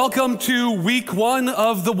Welcome to week one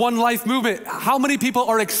of the One Life movement. How many people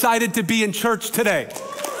are excited to be in church today?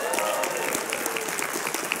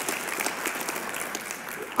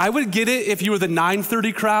 I would get it if you were the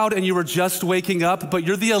 9:30 crowd and you were just waking up, but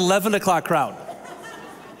you're the 11 o'clock crowd.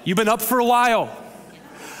 You've been up for a while.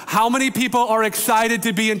 How many people are excited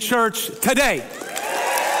to be in church today?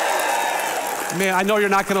 Man, I know you're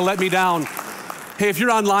not gonna let me down. Hey, if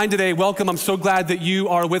you're online today, welcome. I'm so glad that you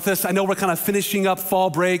are with us. I know we're kind of finishing up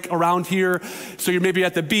fall break around here, so you're maybe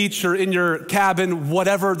at the beach or in your cabin,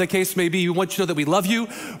 whatever the case may be. We want you to know that we love you.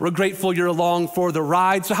 We're grateful you're along for the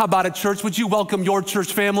ride. So how about it, church? Would you welcome your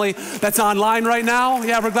church family that's online right now?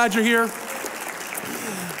 Yeah, we're glad you're here.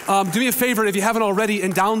 Do me a favor, if you haven't already,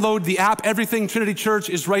 and download the app. Everything Trinity Church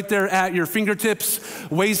is right there at your fingertips.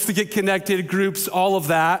 Ways to get connected, groups, all of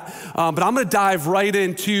that. But I'm gonna dive right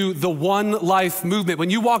into the One Life movement. When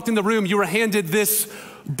you walked in the room, you were handed this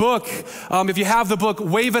book. If you have the book,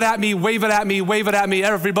 wave it at me, wave it at me, wave it at me.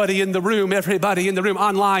 Everybody in the room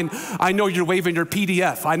online, I know you're waving your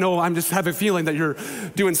PDF. I know, I'm just have a feeling that you're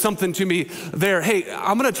doing something to me there. Hey,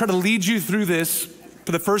 I'm gonna try to lead you through this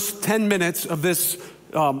for the first 10 minutes of this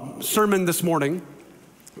sermon this morning,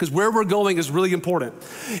 because where we're going is really important.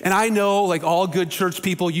 And I know, like all good church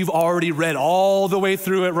people, you've already read all the way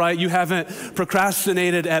through it, right? You haven't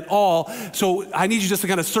procrastinated at all. So I need you just to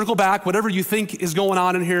kind of circle back, whatever you think is going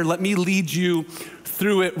on in here, let me lead you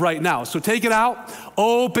through it right now. So take it out,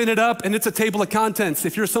 open it up, and it's a table of contents.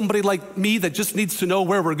 If you're somebody like me that just needs to know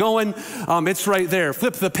where we're going, it's right there.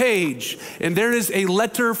 Flip the page, and there is a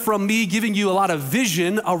letter from me giving you a lot of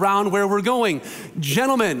vision around where we're going.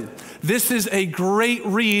 Gentlemen, this is a great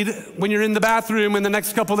read when you're in the bathroom in the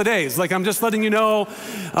next couple of days. Like, I'm just letting you know,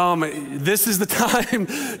 this is the time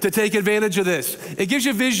to take advantage of this. It gives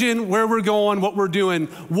you vision, where we're going, what we're doing.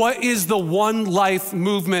 What is the One Life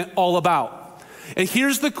movement all about? And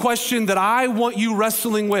here's the question that I want you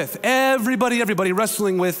wrestling with, everybody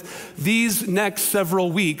wrestling with these next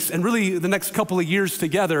several weeks and really the next couple of years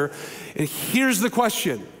together. And here's the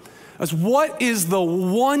question, is what is the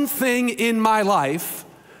one thing in my life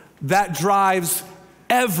that drives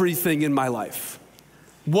everything in my life?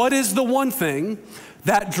 What is the one thing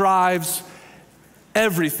that drives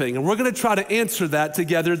everything? And we're gonna try to answer that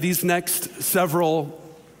together these next several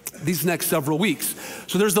weeks.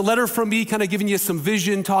 So there's the letter from me kind of giving you some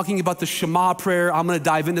vision, talking about the Shema prayer. I'm gonna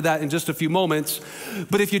dive into that in just a few moments.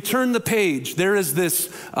 But if you turn the page, there is this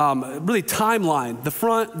really timeline. The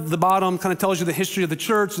front, the bottom kind of tells you the history of the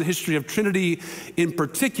church, the history of Trinity in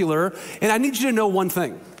particular. And I need you to know one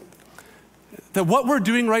thing, that what we're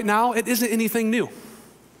doing right now, it isn't anything new.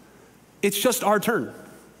 It's just our turn.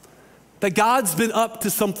 That God's been up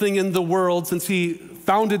to something in the world since he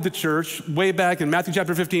founded the church way back in Matthew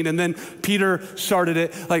chapter 15, and then Peter started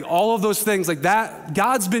it. Like all of those things like that,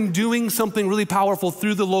 God's been doing something really powerful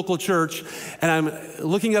through the local church. And I'm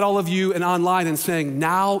looking at all of you and online and saying,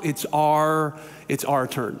 now it's our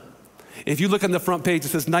turn. If you look on the front page, it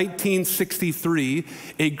says 1963,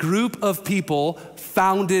 a group of people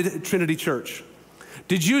founded Trinity Church.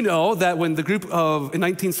 Did you know that when in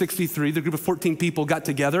 1963, the group of 14 people got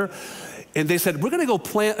together, and they said, we're gonna go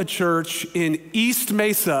plant a church in East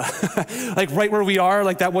Mesa, like right where we are,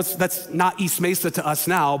 like that's not East Mesa to us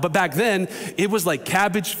now, but back then, it was like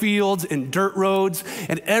cabbage fields and dirt roads,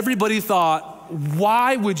 and everybody thought,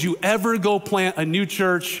 why would you ever go plant a new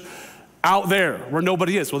church out there where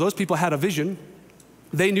nobody is? Well, those people had a vision.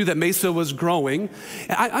 They knew that Mesa was growing.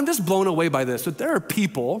 And I'm just blown away by this, that there are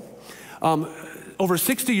people over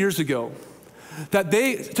 60 years ago that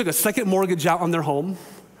they took a second mortgage out on their home.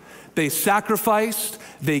 They sacrificed,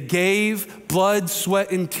 they gave blood,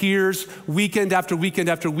 sweat, and tears weekend after weekend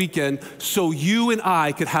after weekend so you and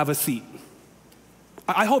I could have a seat.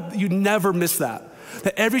 I hope you never miss that.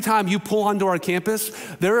 That every time you pull onto our campus,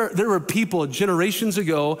 there were people generations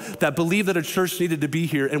ago that believed that a church needed to be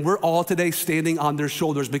here, and we're all today standing on their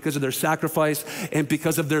shoulders because of their sacrifice and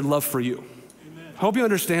because of their love for you. Amen. I hope you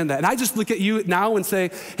understand that. And I just look at you now and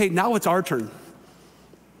say, hey, now it's our turn.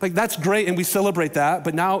 Like, that's great, and we celebrate that,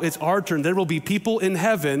 but now it's our turn. There will be people in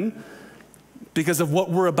heaven because of what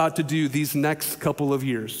we're about to do these next couple of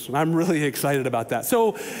years. And I'm really excited about that.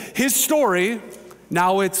 So his story,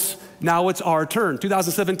 now it's our turn.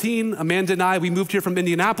 2017, Amanda and I, we moved here from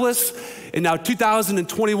Indianapolis, and now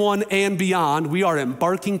 2021 and beyond, we are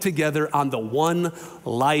embarking together on the One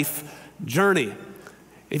Life journey.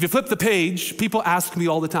 If you flip the page, people ask me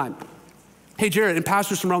all the time, hey, Jared, and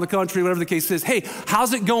pastors from around the country, whatever the case is, hey,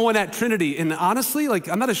 how's it going at Trinity? And honestly, like,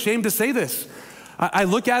 I'm not ashamed to say this. I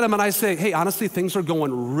look at them and I say, hey, honestly, things are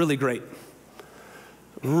going really great.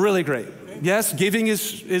 Really great. Yes, giving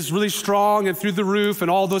is really strong and through the roof and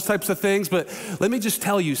all those types of things, but let me just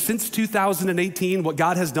tell you, since 2018, what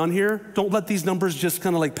God has done here, don't let these numbers just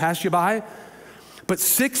kind of like pass you by, but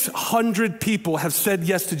 600 people have said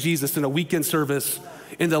yes to Jesus in a weekend service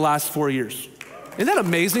in the last 4 years. Isn't that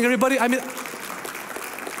amazing, everybody? I mean,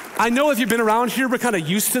 I know if you've been around here, we're kind of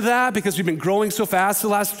used to that because we've been growing so fast the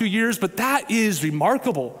last few years, but that is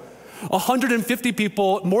remarkable. 150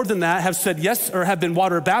 people, more than that, have said yes or have been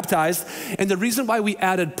water baptized. And the reason why we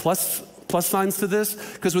added plus signs to this,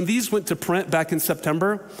 because when these went to print back in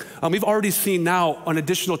September, we've already seen now an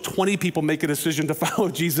additional 20 people make a decision to follow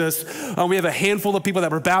Jesus. We have a handful of people that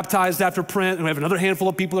were baptized after print, and we have another handful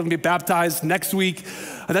of people that are gonna be baptized next week.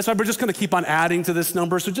 And that's why we're just gonna keep on adding to this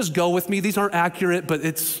number. So just go with me. These aren't accurate, but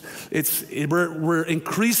we're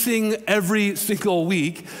increasing every single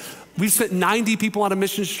week. We've sent 90 people on a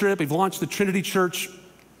mission trip. We've launched the Trinity Church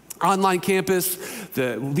online campus,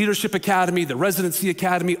 the Leadership Academy, the Residency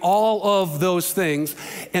Academy, all of those things.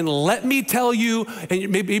 And let me tell you, and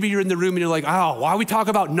maybe you're in the room and you're like, oh, why we talk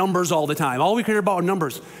about numbers all the time? All we care about are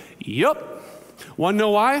numbers. Yep. Wanna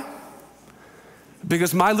know why?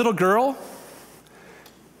 Because my little girl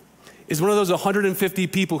is one of those 150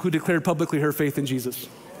 people who declared publicly her faith in Jesus.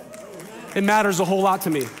 It matters a whole lot to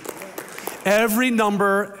me. Every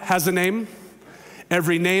number has a name.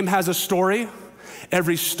 Every name has a story.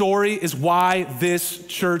 Every story is why this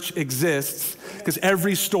church exists, because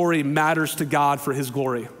every story matters to God for his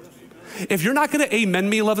glory. If you're not gonna amen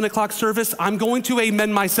me 11 o'clock service, I'm going to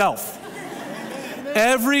amen myself.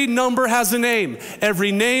 Every number has a name.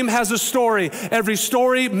 Every name has a story. Every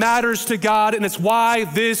story matters to God, and it's why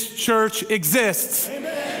this church exists.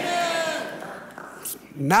 Amen.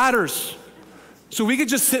 Matters. So we could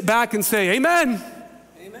just sit back and say, amen.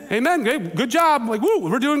 Amen. Amen. Good job. Like, woo,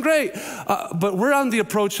 we're doing great. But we're on the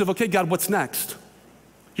approach of, okay, God, what's next?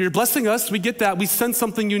 You're blessing us. We get that. We sense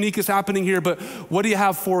something unique is happening here, but what do you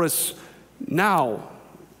have for us now?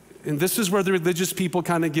 And this is where the religious people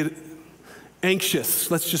kind of get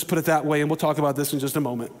anxious. Let's just put it that way, and we'll talk about this in just a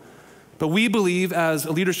moment. But we believe as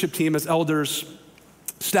a leadership team, as elders,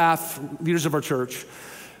 staff, leaders of our church,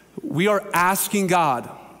 we are asking God,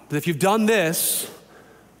 that if you've done this,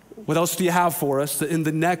 what else do you have for us? That in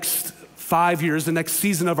the next 5 years, the next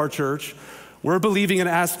season of our church, we're believing and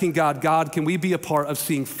asking God, God, can we be a part of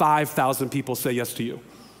seeing 5,000 people say yes to you?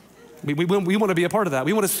 We want to be a part of that.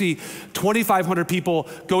 We want to see 2,500 people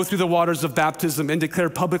go through the waters of baptism and declare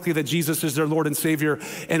publicly that Jesus is their Lord and Savior.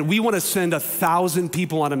 And we want to send 1,000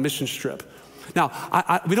 people on a mission trip.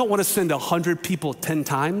 Now, we don't want to send 100 people 10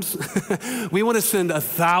 times. We want to send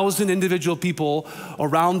 1,000 individual people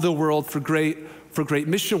around the world for great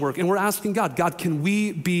mission work. And we're asking God, can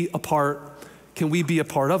we be a part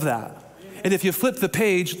of that? And if you flip the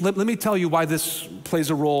page, let me tell you why this plays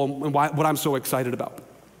a role and what I'm so excited about.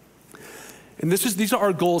 And these are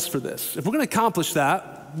our goals for this. If we're going to accomplish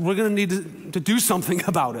that, we're going to need to do something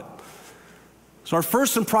about it. So our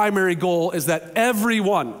first and primary goal is that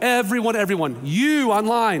everyone, you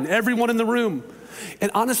online, everyone in the room, and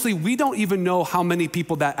honestly, we don't even know how many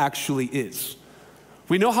people that actually is.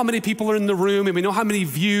 We know how many people are in the room, and we know how many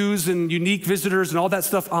views and unique visitors and all that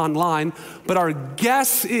stuff online, but our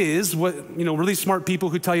guess is, what really smart people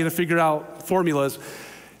who tell you to figure out formulas,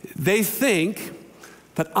 they think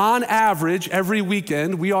that on average, every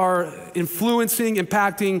weekend, we are influencing,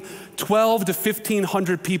 impacting 1,200 to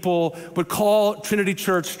 1,500 people would call Trinity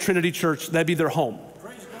Church. That'd be their home.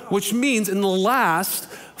 Which means in the last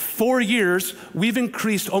 4 years, we've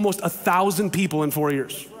increased almost 1,000 people in 4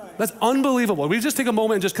 years. That's unbelievable. We just take a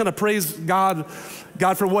moment and just kind of praise God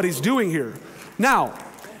for what he's doing here. Now,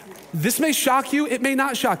 this may shock you, it may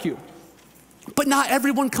not shock you. But not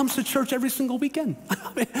everyone comes to church every single weekend.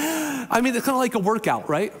 I mean, it's kind of like a workout,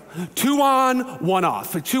 right? 2 on, 1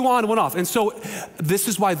 off, 2 on, 1 off. And so this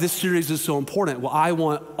is why this series is so important. Well, I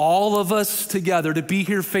want all of us together to be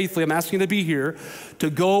here faithfully. I'm asking you to be here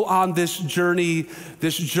to go on this journey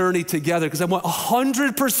together, because I want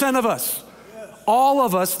 100% of us, all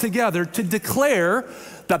of us together, to declare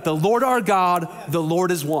that the Lord our God, the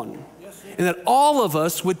Lord is one. And that all of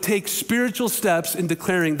us would take spiritual steps in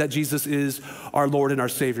declaring that Jesus is our Lord and our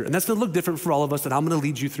Savior. And that's gonna look different for all of us, and I'm gonna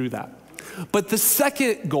lead you through that. But the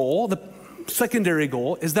second goal, the secondary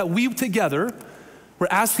goal, is that we together, we're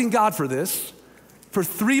asking God for this, for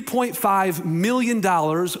 $3.5 million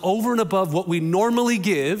over and above what we normally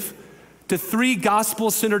give to 3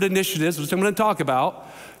 gospel-centered initiatives, which I'm gonna talk about,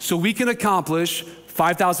 so we can accomplish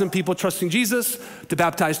 5,000 people trusting Jesus, to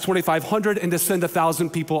baptize 2,500, and to send 1,000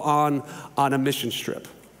 people on a mission trip.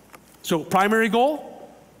 So primary goal,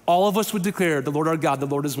 All of us would declare the Lord our God, the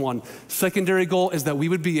Lord is one. Secondary goal is that we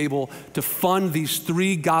would be able to fund these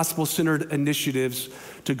 3 gospel-centered initiatives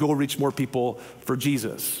to go reach more people for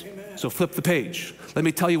Jesus. Amen. So flip the page. Let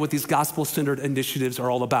me tell you what these gospel-centered initiatives are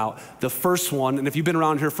all about. The first one, and if you've been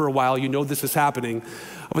around here for a while, you know this is happening,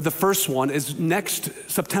 but the first one is next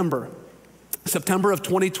September of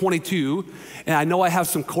 2022, and I know I have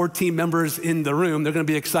some core team members in the room. They're gonna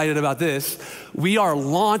be excited about this. We are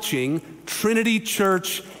launching Trinity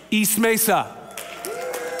Church East Mesa.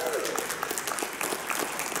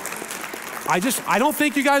 I don't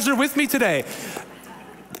think you guys are with me today.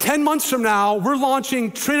 10 months from now, we're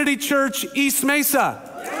launching Trinity Church East Mesa.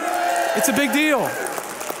 It's a big deal.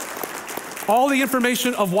 All the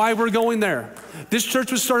information of why we're going there. This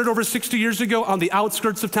church was started over 60 years ago on the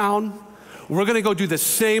outskirts of town. We're gonna go do the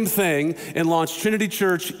same thing and launch Trinity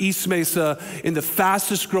Church East Mesa in the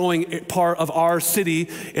fastest growing part of our city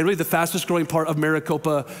and really the fastest growing part of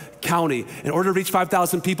Maricopa County. In order to reach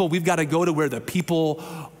 5,000 people, we've gotta go to where the people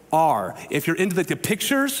are. If you're into the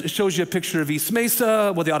pictures, it shows you a picture of East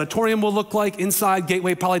Mesa, what the auditorium will look like inside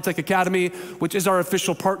Gateway Polytech Academy, which is our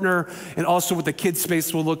official partner, and also what the kids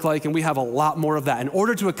space will look like, and we have a lot more of that. In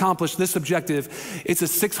order to accomplish this objective, it's a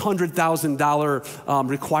 $600,000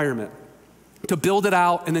 requirement to build it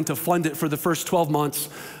out and then to fund it for the first 12 months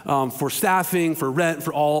for staffing, for rent,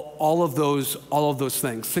 for all of those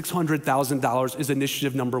things. $600,000 is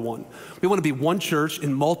initiative number 1. We want to be one church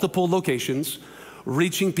in multiple locations,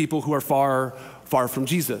 reaching people who are far, far from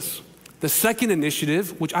Jesus. The second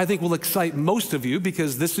initiative, which I think will excite most of you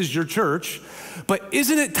because this is your church, but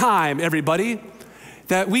isn't it time, everybody,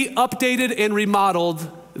 that we updated and remodeled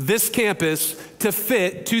this campus to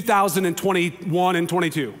fit 2021 and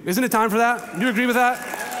 22? Isn't it time for that? Do you agree with that?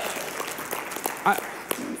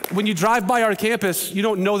 When you drive by our campus, you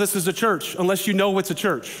don't know this is a church unless you know it's a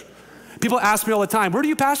church. People ask me all the time, where do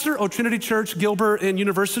you pastor? Oh, Trinity Church, Gilbert, and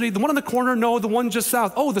University. The one in the corner? No, the one just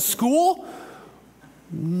south. Oh, the school?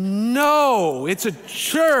 No, it's a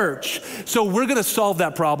church. So we're gonna solve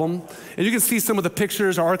that problem. And you can see some of the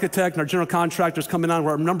pictures, our architect and our general contractors coming on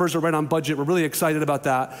where our numbers are right on budget. We're really excited about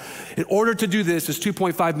that. In order to do this is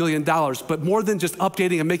 $2.5 million, but more than just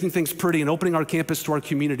updating and making things pretty and opening our campus to our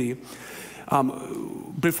community.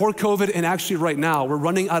 Before COVID and actually right now, we're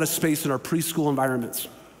running out of space in our preschool environments.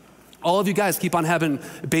 All of you guys keep on having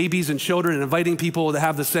babies and children and inviting people to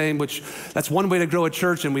have the same, which that's one way to grow a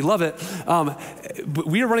church and we love it. But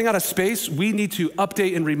we are running out of space. We need to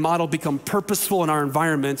update and remodel, become purposeful in our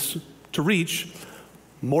environments to reach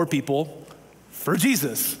more people for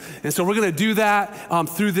Jesus. And so we're gonna do that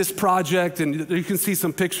through this project, and you can see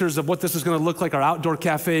some pictures of what this is gonna look like, our outdoor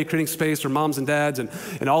cafe, creating space for moms and dads and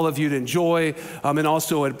all of you to enjoy, and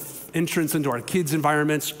also an entrance into our kids'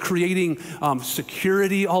 environments, creating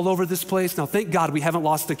security all over this place. Now, thank God we haven't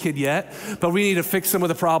lost a kid yet, but we need to fix some of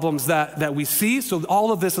the problems that we see. So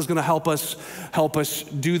all of this is gonna help us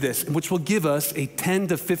do this, which will give us a 10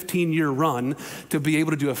 to 15 year run to be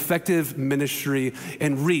able to do effective ministry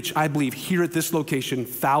and reach, I believe, here at this location,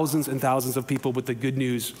 thousands and thousands of people with the good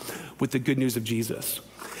news of Jesus.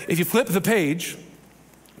 If you flip the page,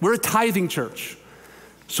 we're a tithing church.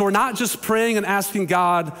 So we're not just praying and asking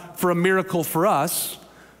God for a miracle for us,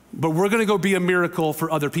 but we're gonna go be a miracle for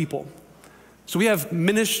other people. So we have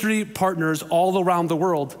ministry partners all around the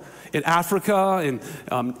world, in Africa, in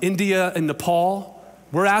India, and Nepal.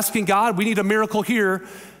 We're asking God, we need a miracle here,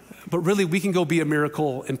 but really we can go be a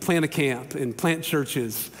miracle and plant a camp and plant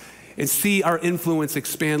churches and see our influence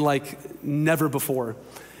expand like never before.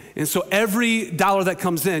 And so every dollar that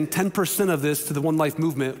comes in, 10% of this to the One Life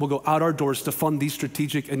movement will go out our doors to fund these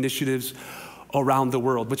strategic initiatives around the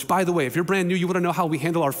world. Which, by the way, if you're brand new, you wanna know how we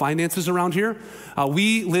handle our finances around here?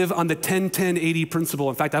 We live on the 10-10-80 principle.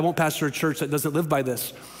 In fact, I won't pastor a church that doesn't live by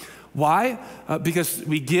this. Why? Because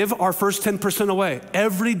we give our first 10% away.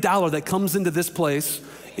 Every dollar that comes into this place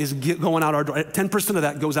is going out our door. 10% of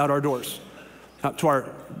that goes out our doors. To our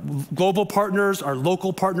global partners, our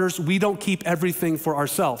local partners, we don't keep everything for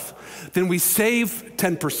ourselves. Then we save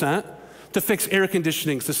 10% to fix air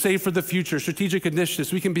conditionings, to save for the future, strategic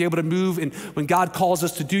initiatives. We can be able to move, and when God calls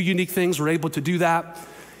us to do unique things, we're able to do that.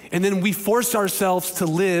 And then we force ourselves to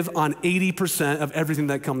live on 80% of everything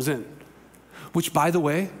that comes in, which, by the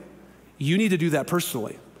way, you need to do that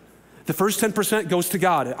personally. The first 10% goes to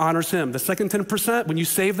God, it honors Him. The second 10%, when you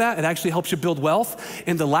save that, it actually helps you build wealth.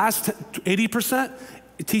 And the last 80%,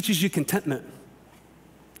 it teaches you contentment.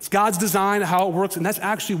 It's God's design, how it works, and that's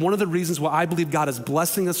actually one of the reasons why I believe God is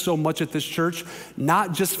blessing us so much at this church,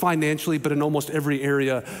 not just financially, but in almost every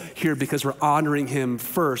area here, because we're honoring Him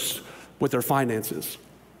first with our finances.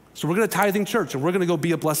 So we're going to tithing church, and we're going to go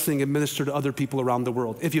be a blessing and minister to other people around the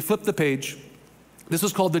world. If you flip the page, this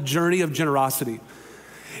is called the journey of generosity.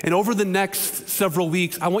 And over the next several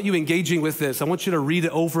weeks, I want you engaging with this. I want you to read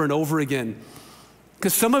it over and over again.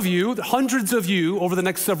 Because some of you, hundreds of you, over the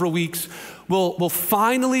next several weeks, will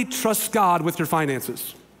finally trust God with your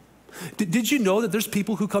finances. Did you know that there's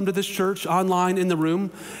people who come to this church online in the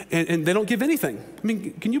room and they don't give anything? I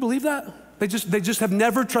mean, can you believe that? They just have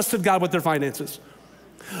never trusted God with their finances.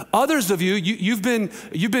 Others of you, you've been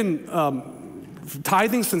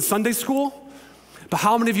tithing since Sunday school. But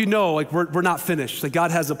how many of you know, like, we're not finished, that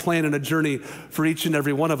God has a plan and a journey for each and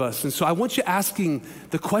every one of us? And so I want you asking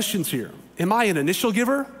the questions here. Am I an initial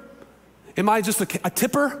giver? Am I just a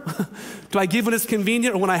tipper? Do I give when it's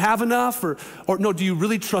convenient or when I have enough? Or no, do you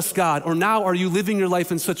really trust God? Or now are you living your life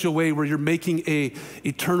in such a way where you're making a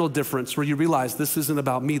eternal difference, where you realize this isn't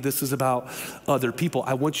about me, this is about other people?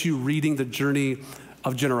 I want you reading the journey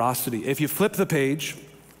of generosity. If you flip the page,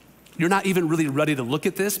 you're not even really ready to look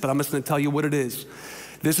at this, but I'm just gonna tell you what it is.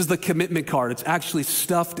 This is the commitment card. It's actually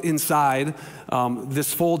stuffed inside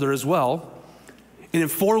this folder as well. And in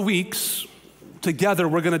 4 weeks, together,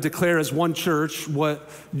 we're gonna declare as one church what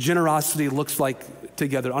generosity looks like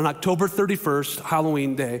together. On October 31st,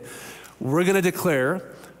 Halloween Day, we're gonna declare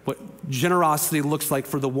what generosity looks like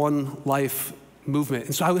for the One Life movement.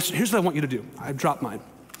 And so here's what I want you to do. I dropped mine.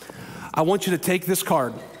 I want you to take this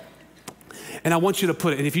card and I want you to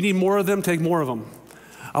put it, and if you need more of them, take more of them.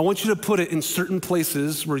 I want you to put it in certain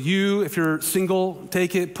places where you, if you're single,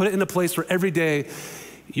 take it, put it in a place where every day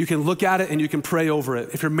you can look at it and you can pray over it.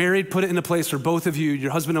 If you're married, put it in a place where both of you,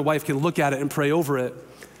 your husband and wife, can look at it and pray over it.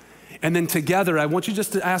 And then together, I want you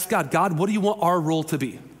just to ask God, God, what do you want our role to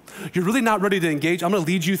be? You're really not ready to engage. I'm gonna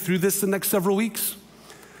lead you through this the next several weeks.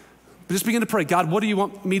 But just begin to pray, God, what do you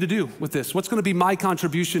want me to do with this? What's gonna be my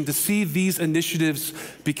contribution to see these initiatives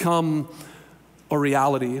become a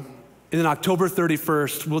reality? And then October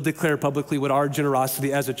 31st, we'll declare publicly what our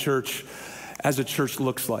generosity as a church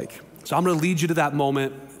looks like. So I'm gonna lead you to that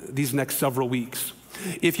moment these next several weeks.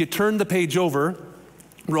 If you turn the page over,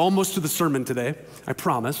 we're almost to the sermon today, I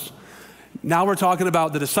promise. Now we're talking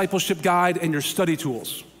about the discipleship guide and your study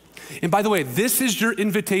tools. And by the way, this is your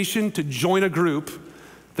invitation to join a group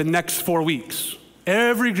the next 4 weeks.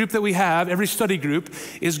 Every group that we have, every study group,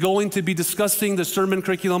 is going to be discussing the sermon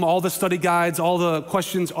curriculum, all the study guides, all the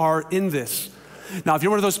questions are in this. Now, if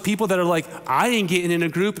you're one of those people that are like, I ain't getting in a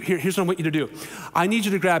group, here's what I want you to do. I need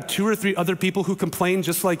you to grab 2 or 3 other people who complain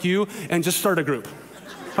just like you and just start a group.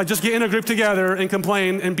 Like, just get in a group together and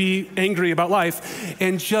complain and be angry about life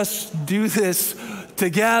and just do this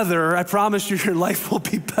together. I promise you, your life will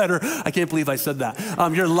be better. I can't believe I said that.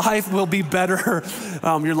 Your life will be better.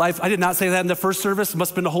 I did not say that in the first service. It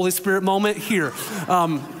must have been a Holy Spirit moment here.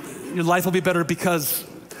 Your life will be better because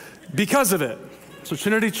of it. So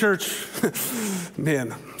Trinity Church,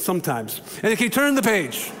 man, sometimes. And okay, turn the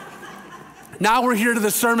page. Now we're here to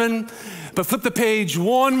the sermon, but flip the page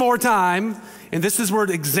one more time. And this is where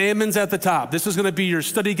it examines at the top. This is gonna be your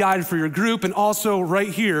study guide for your group. And also right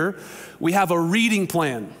here, we have a reading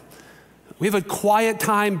plan. We have a quiet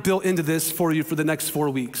time built into this for you for the next 4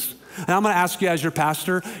 weeks. And I'm gonna ask you as your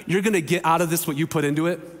pastor, you're gonna get out of this what you put into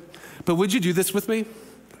it. But would you do this with me?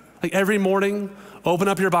 Like every morning, open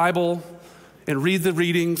up your Bible and read the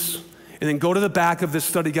readings, and then go to the back of this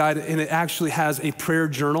study guide, and it actually has a prayer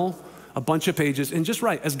journal, a bunch of pages, and just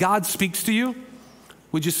write, as God speaks to you,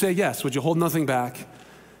 would you say yes? Would you hold nothing back?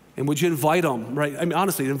 And would you invite him, right? I mean,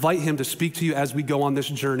 honestly, invite him to speak to you as we go on this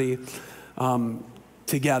journey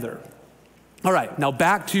together. All right, now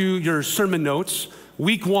back to your sermon notes.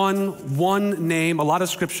 Week 1, one name, a lot of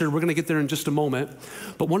scripture. We're gonna get there in just a moment.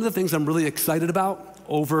 But one of the things I'm really excited about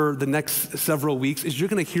over the next several weeks is you're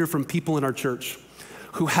gonna hear from people in our church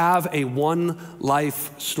who have a one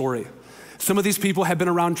life story. Some of these people have been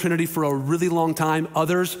around Trinity for a really long time.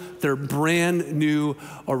 Others, they're brand new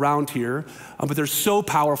around here, but they're so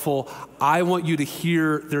powerful. I want you to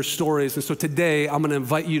hear their stories. And so today, I'm gonna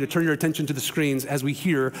invite you to turn your attention to the screens as we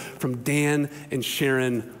hear from Dan and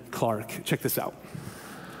Sharon Clark. Check this out.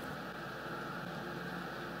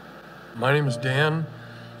 My name is Dan,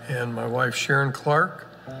 and my wife Sharon Clark.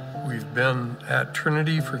 We've been at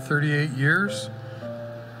Trinity for 38 years.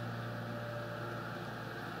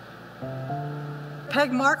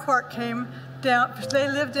 Peg Marquardt came down. They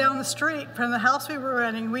lived down the street from the house we were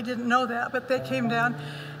renting. We didn't know that, but they came down,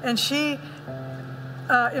 and she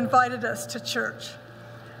invited us to church.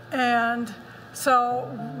 And so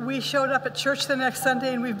we showed up at church the next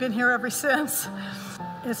Sunday, and we've been here ever since.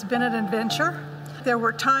 It's been an adventure. There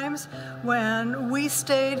were times when we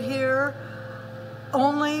stayed here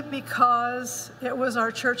only because it was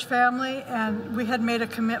our church family and we had made a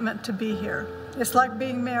commitment to be here. It's like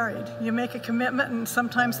being married. You make a commitment and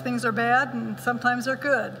sometimes things are bad and sometimes they're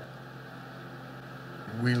good.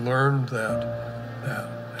 We learned that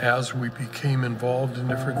as we became involved in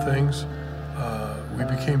different things, we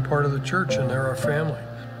became part of the church, and they're our family.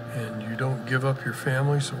 And you don't give up your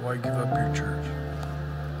family, so why give up your church?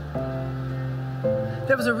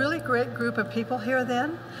 There was a really great group of people here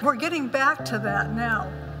then. We're getting back to that now.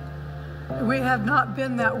 We have not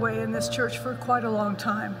been that way in this church for quite a long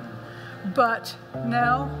time. But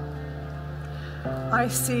now I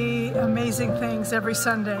see amazing things every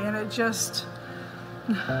Sunday, and it just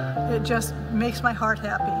makes my heart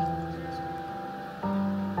happy.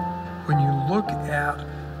 When you look at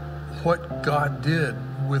what God did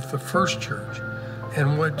with the first church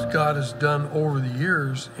and what God has done over the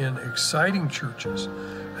years in exciting churches,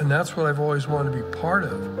 and that's what I've always wanted to be part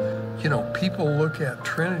of. You know, people look at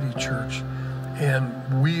Trinity Church, and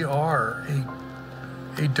we are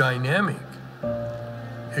a dynamic,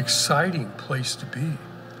 exciting place to be.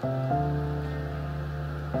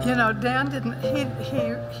 You know, Dan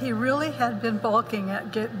he really had been balking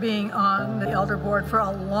at being on the elder board for a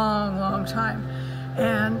long, long time.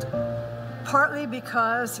 And partly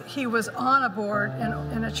because he was on a board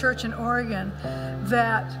in a church in Oregon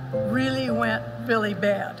that really went really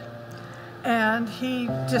bad. And he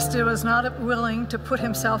just was not willing to put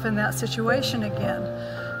himself in that situation again.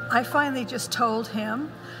 I finally just told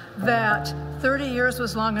him that 30 years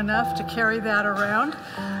was long enough to carry that around,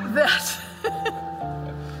 that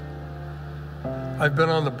I've been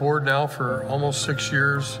on the board now for almost 6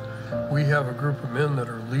 years. We have a group of men that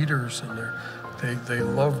are leaders, and they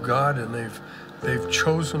love God, and they've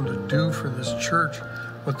chosen to do for this church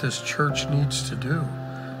what this church needs to do.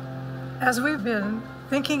 As we've been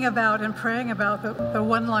thinking about and praying about the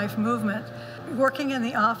One Life movement, working in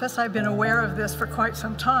the office, I've been aware of this for quite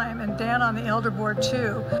some time, and Dan on the elder board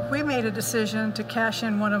too. We made a decision to cash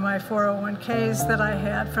in one of my 401ks that I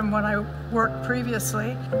had from when I worked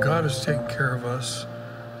previously. God has taken care of us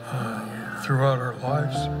throughout our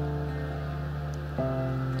lives.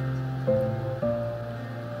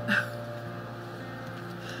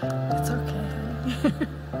 It's okay.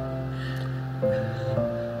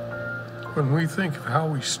 When we think of how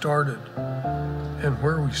we started and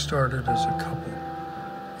where we started as a couple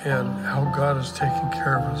and how God has taken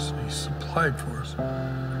care of us and He supplied for us,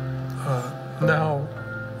 now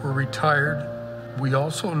we're retired. We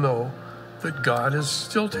also know that God is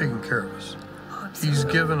still taking care of us. He's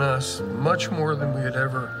given us much more than we had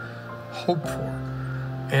ever hoped for.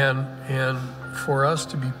 And for us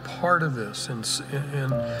to be part of this and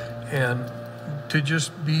to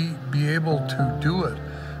just be able to do it,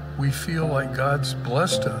 we feel like God's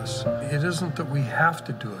blessed us. It isn't that we have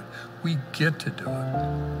to do it. We get to do it.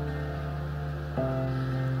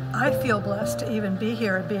 I feel blessed to even be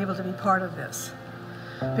here and be able to be part of this.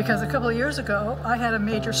 Because a couple of years ago, I had a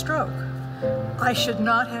major stroke. I should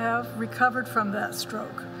not have recovered from that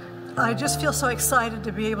stroke. I just feel so excited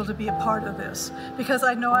to be able to be a part of this because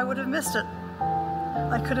I know I would have missed it.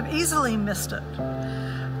 I could have easily missed it.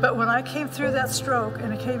 But when I came through that stroke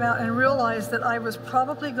and I came out and realized that I was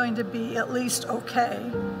probably going to be at least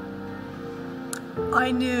okay,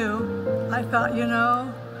 I thought, you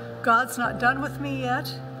know, God's not done with me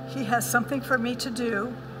yet. He has something for me to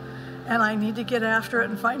do, and I need to get after it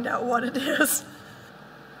and find out what it is.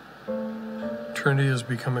 Trinity has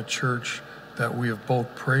become a church that we have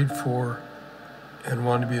both prayed for and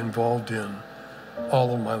want to be involved in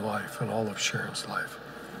all of my life and all of Sharon's life.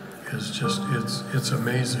 It's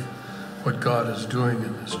amazing what God is doing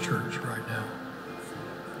in this church right now.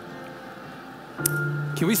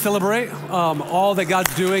 Can we celebrate all that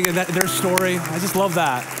God's doing and their story? I just love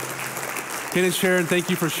that. Ken and Sharon, thank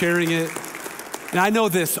you for sharing it. And I know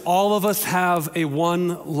this, all of us have a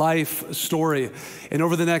one life story. And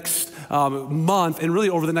over the next month, and really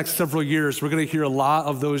over the next several years, we're gonna hear a lot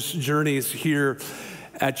of those journeys here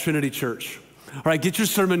at Trinity Church. All right, get your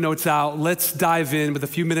sermon notes out. Let's dive in with the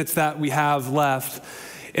few minutes that we have left.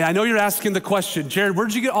 And I know you're asking the question, Jared,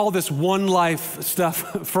 where'd you get all this one life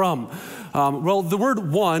stuff from? Well, the word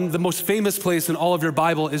one, the most famous place in all of your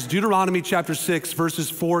Bible is Deuteronomy chapter 6, verses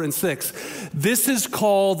 4 and 6. This is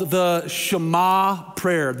called the Shema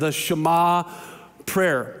prayer, the Shema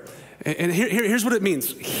prayer. And here's what it means.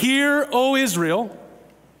 Hear, O Israel,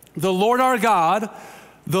 the Lord our God,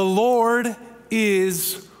 the Lord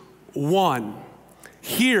is one.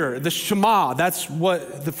 Hear, the Shema, that's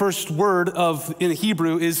what the first word in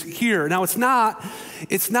Hebrew is hear. Now it's not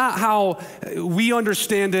how we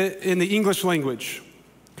understand it in the English language.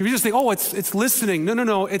 If you just think, oh, it's listening.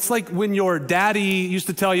 No. It's like when your daddy used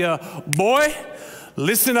to tell you, boy,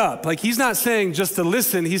 listen up. Like he's not saying just to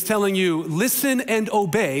listen. He's telling you, listen and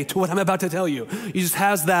obey to what I'm about to tell you. He just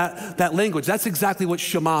has that language. That's exactly what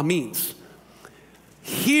Shema means.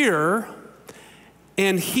 Hear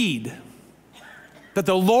and heed that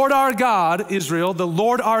the Lord our God, Israel, the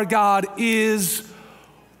Lord our God is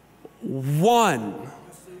one.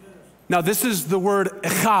 Now this is the word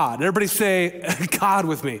echad. Everybody say echad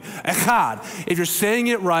with me. Echad. If you're saying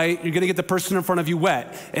it right, you're gonna get the person in front of you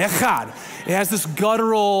wet. Echad. It has this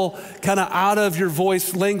guttural, kind of out of your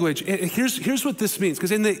voice language. And here's what this means,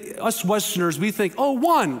 because us Westerners, we think, oh,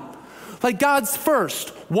 one. Like God's first.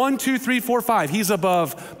 1, 2, 3, 4, 5. He's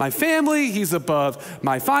above my family. He's above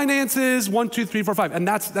my finances. 1, 2, 3, 4, 5. And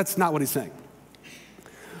that's not what he's saying.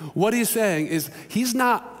 What he's saying is he's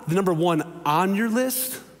not the number one on your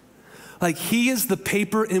list. Like he is the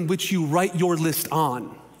paper in which you write your list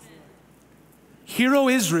on. Hear, O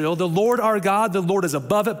Israel, the Lord our God, the Lord is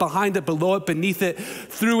above it, behind it, below it, beneath it,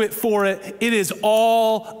 through it, for it. It is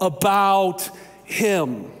all about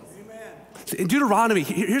him. In Deuteronomy,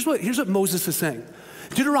 here's what Moses is saying.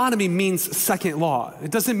 Deuteronomy means second law.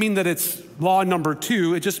 It doesn't mean that it's law number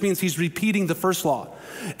 2. It just means he's repeating the first law.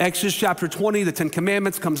 Exodus chapter 20, the 10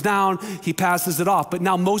 Commandments comes down, he passes it off. But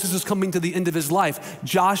now Moses is coming to the end of his life.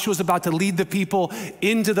 Joshua's about to lead the people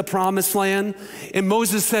into the promised land. And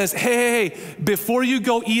Moses says, hey, before you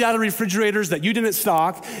go eat out of refrigerators that you didn't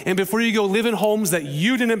stock, and before you go live in homes that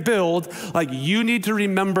you didn't build, like you need to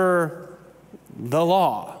remember the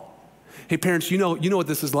law. Hey parents, you know what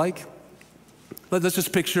this is like? Let's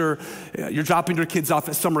just picture you're dropping your kids off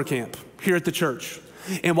at summer camp here at the church.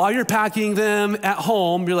 And while you're packing them at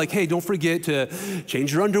home, you're like, hey, don't forget to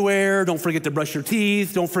change your underwear. Don't forget to brush your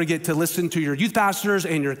teeth. Don't forget to listen to your youth pastors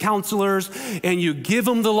and your counselors. And you give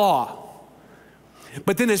them the law.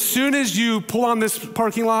 But then as soon as you pull on this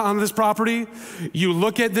parking lot, on this property, you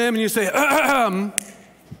look at them and you say,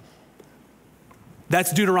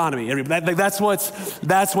 that's Deuteronomy. That's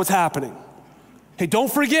what's happening. Hey,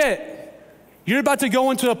 don't forget. You're about to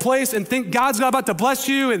go into a place and think God's about to bless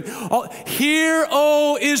you. And hear,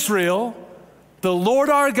 O Israel, the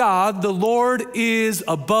Lord our God, the Lord is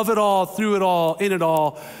above it all, through it all, in it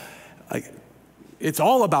all. Like, it's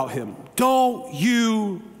all about him. Don't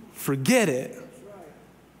you forget it.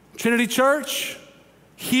 Trinity Church,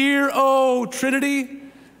 hear, O Trinity,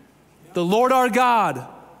 the Lord our God,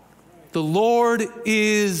 the Lord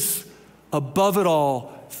is above it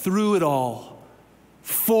all, through it all,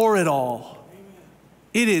 for it all.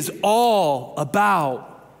 It is all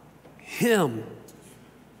about him.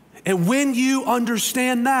 And when you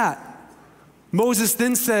understand that, Moses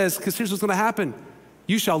then says, because here's what's going to happen.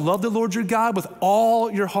 You shall love the Lord your God with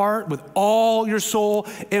all your heart, with all your soul,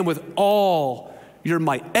 and with all your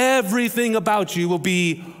might. Everything about you will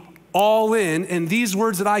be all in, and these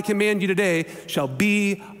words that I command you today shall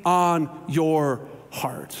be on your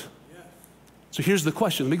heart. So here's the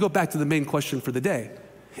question. Let me go back to the main question for the day.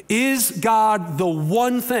 Is God the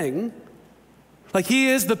one thing, like he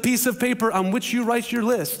is the piece of paper on which you write your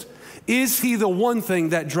list? Is he the one thing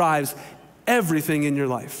that drives everything in your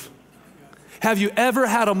life? Have you ever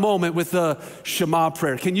had a moment with the Shema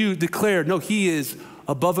prayer? Can you declare, no, he is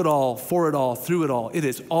above it all, for it all, through it all. It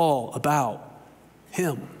is all about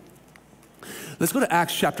him. Let's go to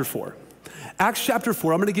Acts chapter 4. Acts chapter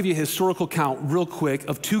 4, I'm gonna give you a historical count real quick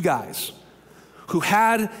of 2 guys who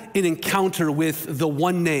had an encounter with the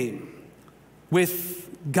one name, with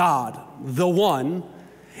God, the one,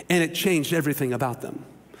 and it changed everything about them.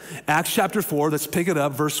 Acts chapter 4, let's pick it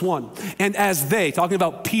up, verse 1. And as they, talking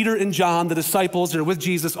about Peter and John, the disciples, they're with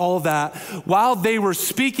Jesus, all of that, while they were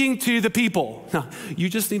speaking to the people. Now, you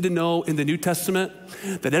just need to know in the New Testament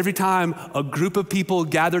that every time a group of people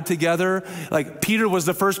gathered together, like Peter was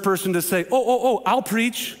the first person to say, I'll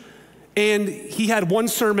preach. And he had one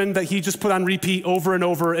sermon that he just put on repeat over and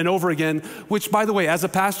over and over again, which, by the way, as a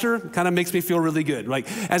pastor, kind of makes me feel really good.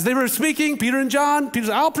 Like, as they were speaking, Peter and John, Peter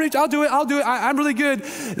said, I'll preach, I'll do it, I'm really good.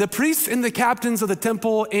 The priests and the captains of the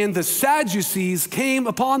temple and the Sadducees came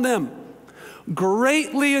upon them,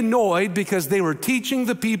 greatly annoyed because they were teaching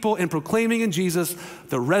the people and proclaiming in Jesus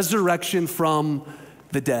the resurrection from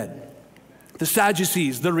the dead. The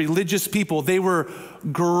Sadducees, the religious people, they were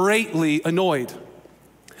greatly annoyed.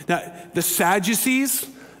 Now, the Sadducees,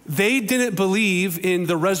 they didn't believe in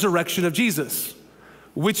the resurrection of Jesus,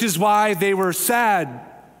 which is why they were sad,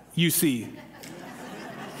 you see.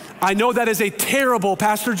 I know that is a terrible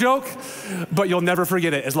pastor joke, but you'll never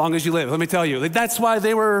forget it as long as you live. Let me tell you, that's why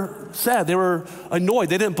they were sad. They were annoyed.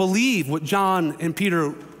 They didn't believe what John and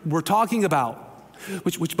Peter were talking about.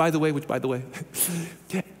 Which by the way,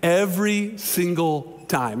 every single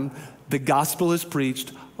time the gospel is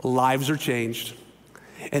preached, lives are changed.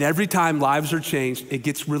 And every time lives are changed, it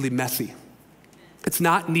gets really messy. It's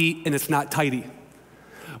not neat and it's not tidy.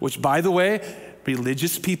 Which, by the way,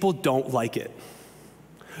 religious people don't like it.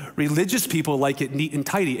 Religious people like it neat and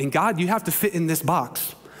tidy. And God, you have to fit in this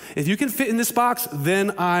box. If you can fit in this box,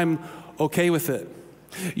 then I'm okay with it.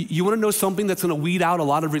 You want to know something that's going to weed out a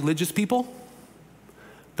lot of religious people?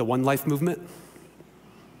 The One Life movement.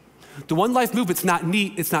 The One Life movement's not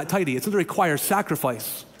neat, it's not tidy. It's going to require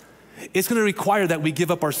sacrifice. It's going to require that we give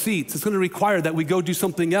up our seats. It's going to require that we go do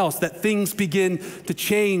something else, that things begin to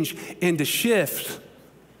change and to shift.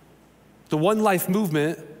 The One Life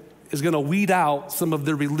movement is going to weed out some of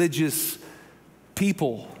the religious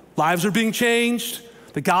people. Lives are being changed.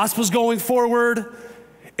 The gospel's going forward.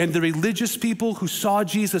 And the religious people who saw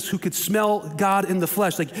Jesus, who could smell God in the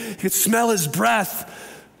flesh, like he could smell his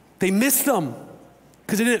breath, they missed him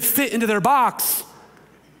because they didn't fit into their box.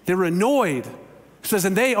 They were annoyed. It says,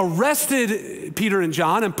 and they arrested Peter and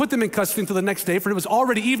John and put them in custody until the next day, for it was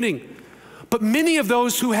already evening. But many of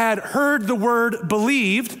those who had heard the word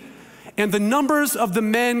believed, and the numbers of the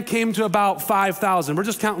men came to about 5,000. We're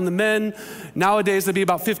just counting the men. Nowadays, it'd be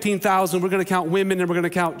about 15,000. We're going to count women and we're going to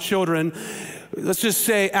count children. Let's just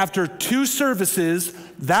say after 2 services,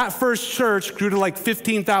 that first church grew to like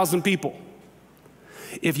 15,000 people.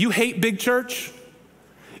 If you hate big church,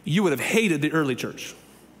 you would have hated the early church.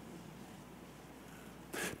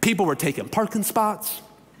 People were taking parking spots.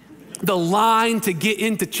 The line to get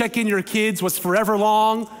in to check in your kids was forever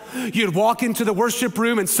long. You'd walk into the worship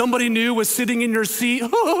room and somebody new was sitting in your seat.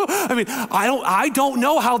 I mean, I don't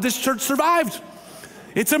know how this church survived.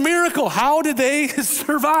 It's a miracle. How did they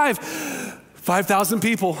survive? 5,000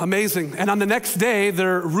 people, amazing. And on the next day,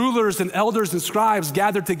 their rulers and elders and scribes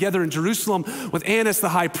gathered together in Jerusalem with Annas the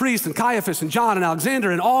high priest and Caiaphas and John and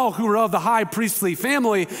Alexander and all who were of the high priestly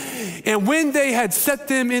family. And when they had set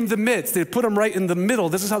them in the midst, they put them right in the middle.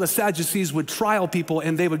 This is how the Sadducees would trial people,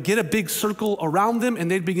 and they would get a big circle around them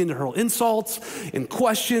and they'd begin to hurl insults and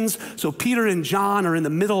questions. So Peter and John are in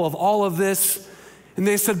the middle of all of this. And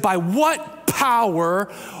they said, by what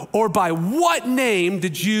power or by what name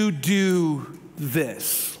did you do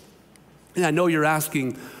this? And I know you're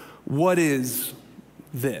asking, what is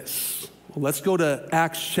this? Well, let's go to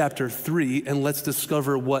Acts chapter 3 and let's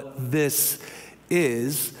discover what this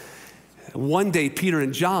is. One day, Peter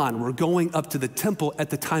and John were going up to the temple at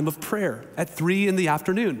the time of prayer at 3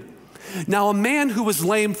 p.m. Now, a man who was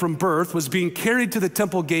lame from birth was being carried to the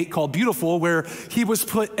temple gate called Beautiful, where he was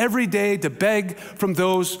put every day to beg from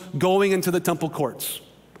those going into the temple courts.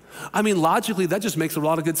 I mean, logically, that just makes a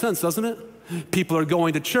lot of good sense, doesn't it? People are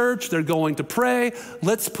going to church, they're going to pray.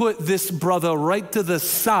 Let's put this brother right to the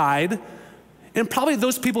side. And probably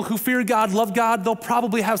those people who fear God, love God, they'll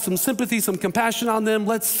probably have some sympathy, some compassion on them.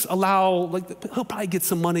 Let's allow, he'll probably get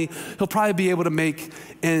some money. He'll probably be able to make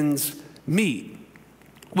ends meet.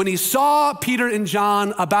 When he saw Peter and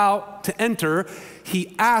John about to enter,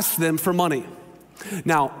 he asked them for money.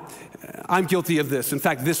 Now, I'm guilty of this. In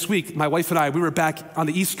fact, this week, my wife and I, we were back on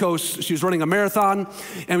the East Coast. She was running a marathon,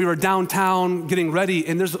 and we were downtown getting ready,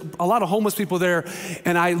 and there's a lot of homeless people there.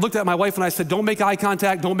 And I looked at my wife and I said, don't make eye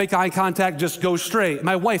contact, just go straight.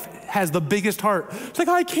 My wife has the biggest heart. She's like,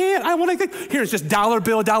 I can't, I want to, here, it's just dollar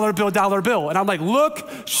bill. And I'm like, look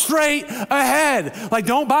straight ahead. Like,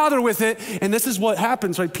 don't bother with it. And this is what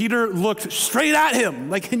happens, right? Peter looked straight at him.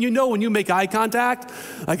 Like, and you know when you make eye contact,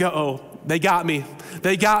 like, uh-oh. They got me.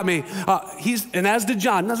 And as did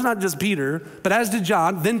John, that's not just Peter, but as did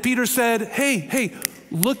John. Then Peter said, hey,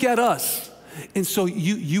 look at us. And so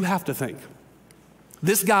you have to think,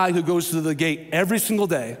 this guy who goes to the gate every single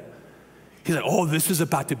day, he's like, oh, this is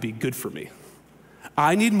about to be good for me.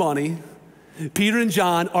 I need money. Peter and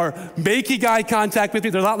John are making eye contact with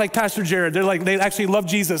me. They're not like Pastor Jared. They're like, they actually love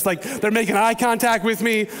Jesus. Like, they're making eye contact with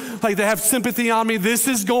me. Like, they have sympathy on me. This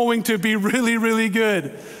is going to be really, really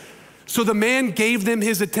good. So the man gave them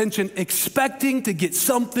his attention, expecting to get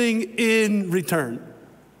something in return.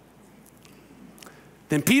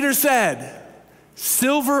 Then Peter said,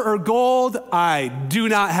 silver or gold I do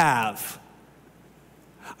not have.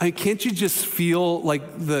 I mean, can't you just feel like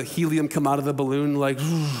the helium come out of the balloon? Like,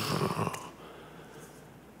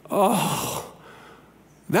 oh,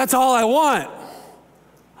 that's all I want.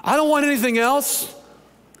 I don't want anything else.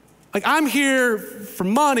 Like, I'm here for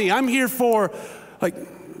money. I'm here for,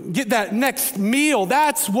 get that next meal.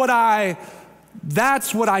 That's what I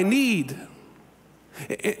need.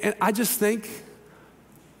 And I just think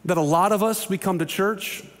that a lot of us, we come to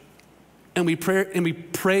church and we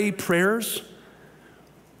pray prayers,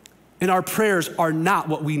 and our prayers are not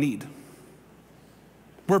what we need.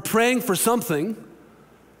 We're praying for something,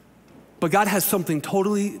 but God has something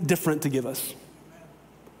totally different to give us.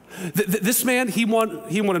 This man, he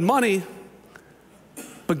wanted money,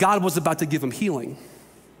 but God was about to give him healing.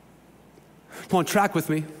 Come on, track with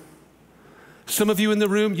me. Some of you in the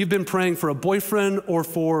room, you've been praying for a boyfriend or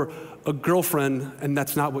for a girlfriend, and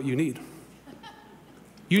that's not what you need.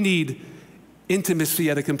 You need intimacy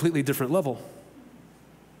at a completely different level.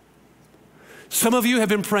 Some of you have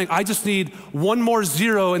been praying, I just need one more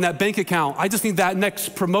zero in that bank account. I just need that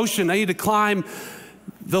next promotion. I need to climb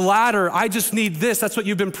the ladder. I just need this. That's what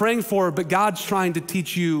you've been praying for, but God's trying to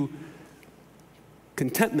teach you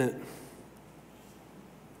contentment.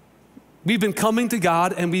 We've been coming to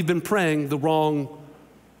God and we've been praying the wrong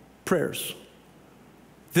prayers.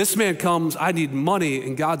 This man comes, I need money,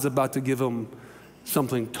 and God's about to give him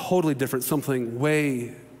something totally different, something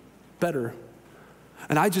way better.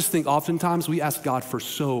 And I just think oftentimes we ask God for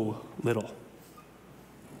so little.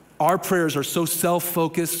 Our prayers are so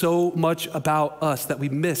self-focused, so much about us that we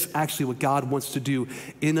miss actually what God wants to do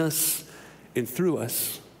in us and through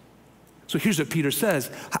us. So here's what Peter says.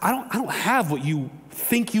 I don't have what you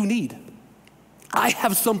think you need. I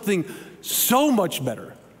have something so much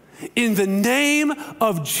better. In the name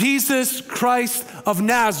of Jesus Christ of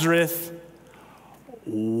Nazareth,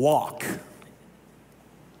 walk.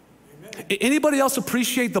 Amen. Anybody else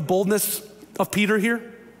appreciate the boldness of Peter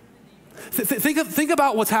here? Think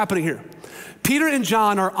about what's happening here. Peter and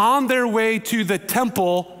John are on their way to the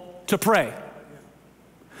temple to pray.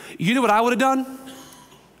 You know what I would have done?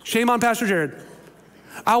 Shame on Pastor Jared.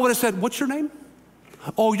 I would have said, what's your name?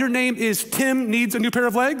 Oh, your name is Tim needs a new pair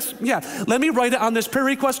of legs? Yeah, let me write it on this prayer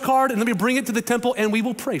request card and let me bring it to the temple and we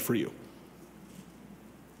will pray for you.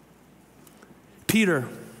 Peter,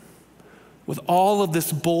 with all of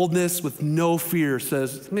this boldness, with no fear,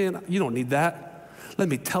 says, man, you don't need that. Let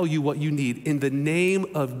me tell you what you need. In the name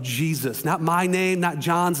of Jesus, not my name, not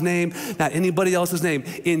John's name, not anybody else's name.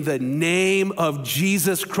 In the name of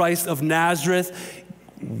Jesus Christ of Nazareth,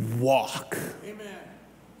 walk. Amen.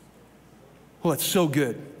 Oh, it's so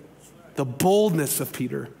good. The boldness of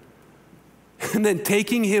Peter. And then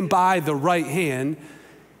taking him by the right hand,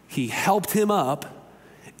 he helped him up,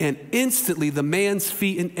 and instantly the man's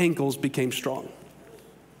feet and ankles became strong.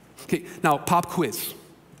 Okay, now pop quiz.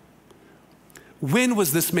 When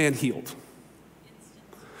was this man healed?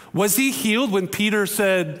 Was he healed when Peter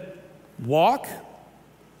said, walk?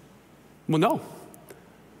 Well, no.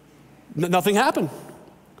 Nothing happened.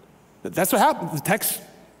 That's what happened. The text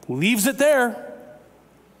leaves it there.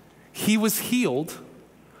 He was healed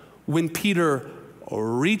when Peter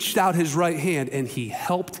reached out his right hand and he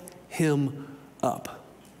helped him up.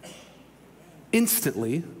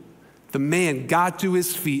 Instantly, the man got to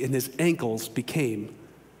his feet and his ankles became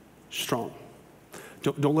strong.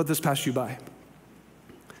 Don't let this pass you by.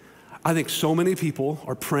 I think so many people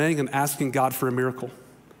are praying and asking God for a miracle.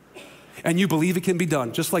 And you believe it can be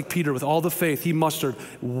done, just like Peter, with all the faith he mustered,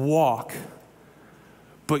 walk.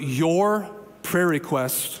 But your prayer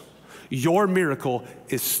request, your miracle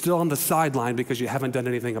is still on the sideline because you haven't done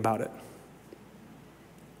anything about it.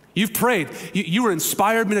 You've prayed. You were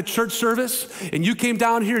inspired in a church service, and you came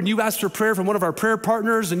down here and you asked for prayer from one of our prayer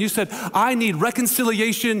partners, and you said, I need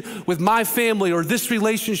reconciliation with my family or this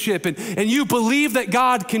relationship, and you believe that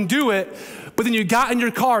God can do it, but then you got in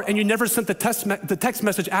your car and you never sent the text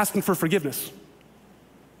message asking for forgiveness.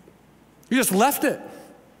 You just left it.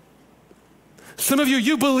 Some of you,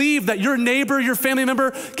 you believe that your neighbor, your family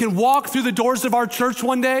member can walk through the doors of our church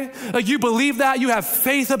one day. Like you believe that, you have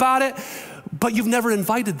faith about it, but you've never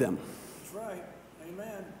invited them. That's right,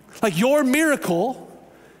 amen. Like your miracle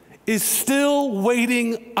is still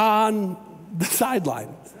waiting on the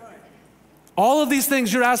sideline. That's right. All of these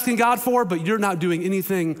things you're asking God for, but you're not doing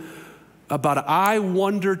anything about it. I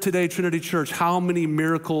wonder today, Trinity Church, how many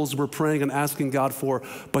miracles we're praying and asking God for,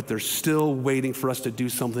 but they're still waiting for us to do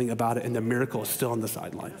something about it, and the miracle is still on the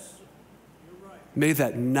sideline. Yes, you're right. May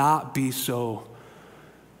that not be so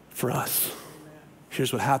for us. Amen.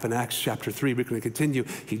 Here's what happened, Acts chapter 3. We're going to continue.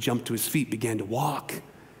 He jumped to his feet, began to walk.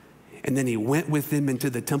 And then he went with them into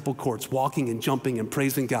the temple courts, walking and jumping and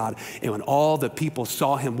praising God. And when all the people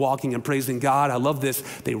saw him walking and praising God, I love this,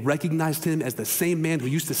 they recognized him as the same man who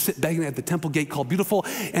used to sit begging at the temple gate called Beautiful,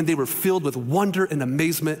 and they were filled with wonder and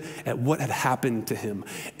amazement at what had happened to him.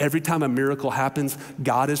 Every time a miracle happens,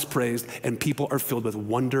 God is praised and people are filled with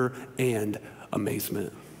wonder and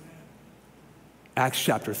amazement. Acts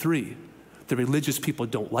chapter 3, the religious people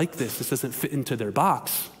don't like this. This doesn't fit into their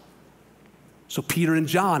box. So Peter and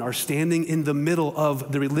John are standing in the middle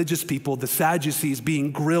of the religious people, the Sadducees,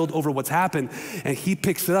 being grilled over what's happened. And he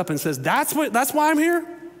picks it up and says, that's why I'm here?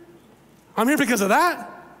 I'm here because of that?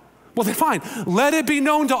 Well, then fine. Let it be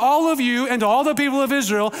known to all of you and to all the people of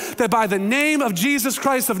Israel that by the name of Jesus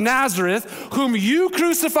Christ of Nazareth, whom you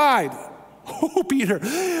crucified. Oh, Peter,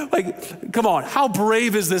 like, come on, how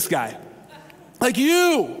brave is this guy? Like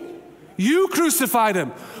you crucified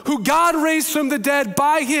him, who God raised from the dead.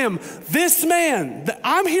 By him, this man that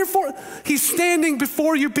I'm here for, he's standing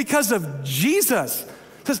before you because of Jesus.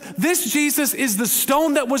 It says, this Jesus is the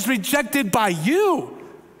stone that was rejected by you,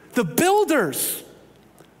 the builders,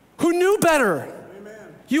 who knew better.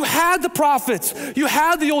 Amen. You had the prophets, you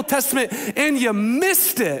had the Old Testament, and you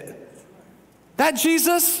missed it. That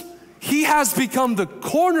Jesus, he has become the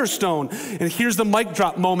cornerstone. And here's the mic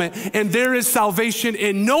drop moment. And there is salvation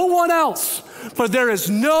in no one else, for there is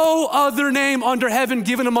no other name under heaven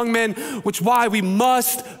given among men, which why we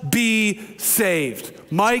must be saved.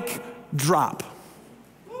 Mic drop.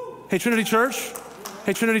 Hey, Trinity Church.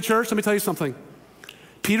 Hey, Trinity Church, let me tell you something.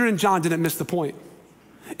 Peter and John didn't miss the point.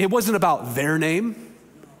 It wasn't about their name.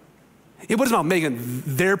 It wasn't about making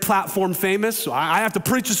their platform famous. So I have to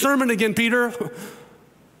preach a sermon again, Peter.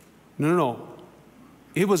 No.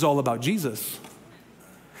 It was all about Jesus.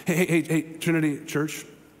 Hey, Trinity Church,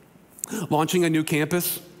 launching a new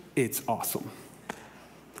campus, it's awesome.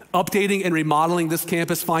 Updating and remodeling this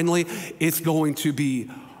campus finally, it's going to be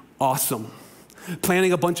awesome.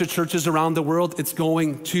 Planning a bunch of churches around the world, it's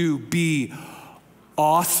going to be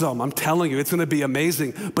awesome. I'm telling you, it's going to be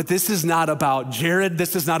amazing. But this is not about Jared.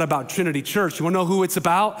 This is not about Trinity Church. You want to know who it's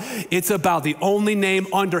about? It's about the only name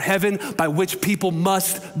under heaven by which people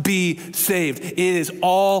must be saved. It is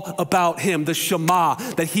all about him, the Shema,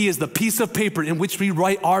 that he is the piece of paper in which we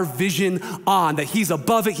write our vision on, that he's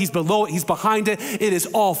above it, he's below it, he's behind it. It is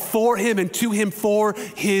all for him and to him for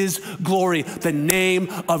his glory, the name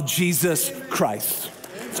of Jesus Christ.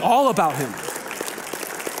 It's all about him.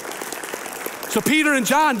 So Peter and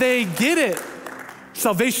John, they get it.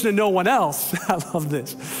 Salvation in no one else. I love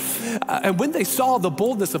this. And when they saw the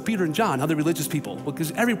boldness of Peter and John, other religious people,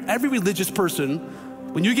 because every religious person,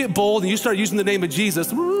 when you get bold and you start using the name of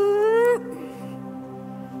Jesus, I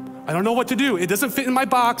don't know what to do. It doesn't fit in my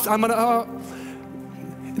box. I'm gonna,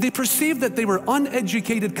 They perceived that they were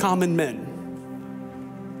uneducated common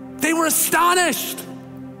men. They were astonished.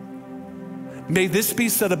 May this be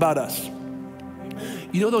said about us.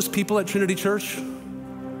 You know those people at Trinity Church?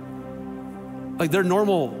 Like they're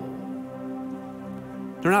normal.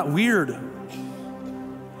 They're not weird.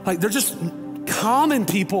 Like they're just common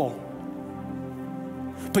people.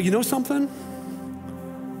 But you know something?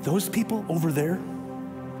 Those people over there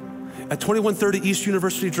at 2130 East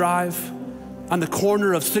University Drive, on the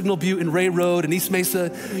corner of Signal Butte and Ray Road and East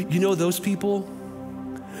Mesa, you know those people?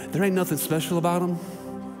 There ain't nothing special about them.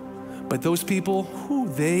 But those people,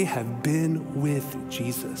 they have been with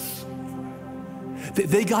Jesus.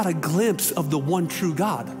 They got a glimpse of the one true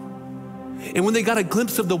God. And when they got a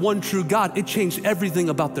glimpse of the one true God, it changed everything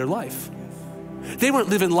about their life. They weren't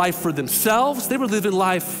living life for themselves. They were living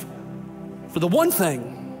life for the one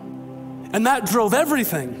thing. And that drove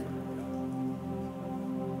everything.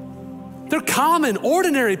 They're common,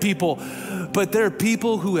 ordinary people, but they're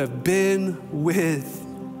people who have been with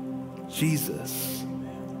Jesus.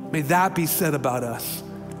 May that be said about us.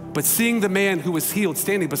 But seeing the man who was healed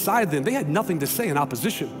standing beside them, they had nothing to say in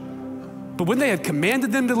opposition. But when they had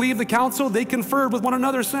commanded them to leave the council, they conferred with one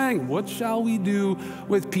another saying, what shall we do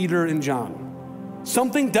with Peter and John?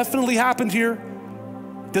 Something definitely happened here.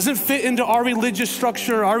 Doesn't fit into our religious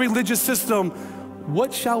structure, our religious system.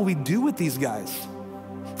 What shall we do with these guys?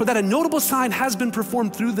 For that a notable sign has been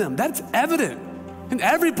performed through them. That's evident. And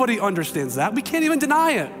everybody understands that. We can't even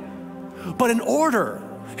deny it. But in order,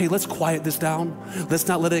 hey, let's quiet this down. Let's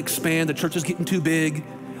not let it expand. The church is getting too big.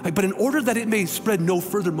 But in order that it may spread no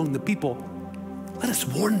further among the people, let us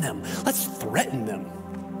warn them. Let's threaten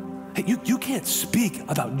them. Hey, you can't speak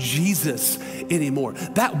about Jesus anymore.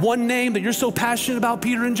 That one name that you're so passionate about,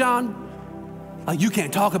 Peter and John, you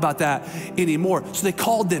can't talk about that anymore. So they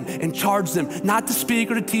called them and charged them not to speak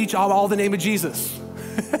or to teach all the name of Jesus.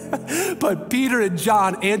 But Peter and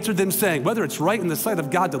John answered them saying, whether it's right in the sight of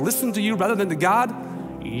God to listen to you rather than to God,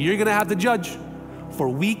 you're gonna have to judge. For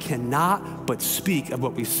we cannot but speak of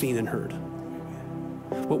what we've seen and heard.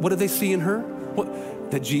 What did they see and heard?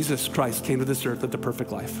 That Jesus Christ came to this earth, lived a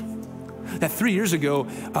perfect life. That 3 years ago,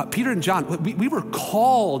 Peter and John, we were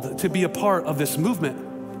called to be a part of this movement.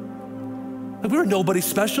 We were nobody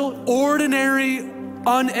special, ordinary,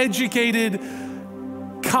 uneducated,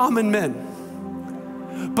 common men.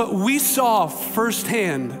 But we saw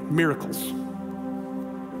firsthand miracles.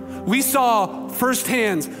 We saw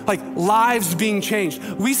firsthand, like, lives being changed.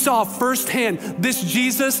 We saw firsthand this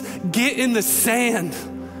Jesus get in the sand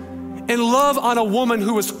and love on a woman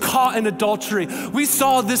who was caught in adultery. We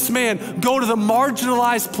saw this man go to the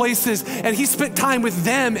marginalized places, and he spent time with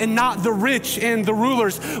them and not the rich and the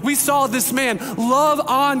rulers. We saw this man love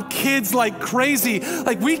on kids like crazy.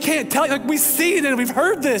 Like, we can't tell, like, we see it and we've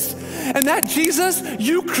heard this. And that Jesus,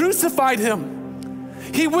 you crucified him.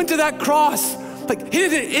 He went to that cross. Like, he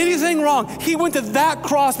didn't do anything wrong. He went to that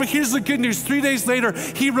cross, but here's the good news. 3 days later,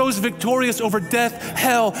 he rose victorious over death,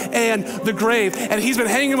 hell, and the grave. And he's been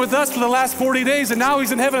hanging with us for the last 40 days, and now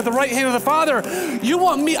he's in heaven at the right hand of the Father. You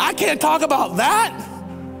want me? I can't talk about that.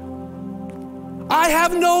 I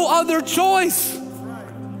have no other choice.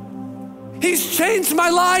 He's changed my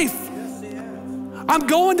life. I'm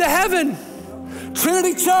going to heaven.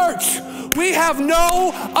 Trinity Church, we have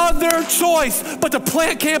no other choice but to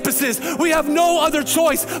plant campuses. We have no other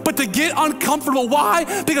choice but to get uncomfortable.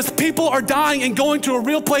 Why? Because people are dying and going to a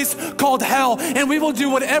real place called hell. And we will do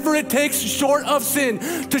whatever it takes short of sin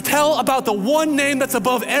to tell about the one name that's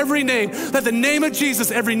above every name. That the name of Jesus,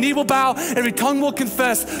 every knee will bow, every tongue will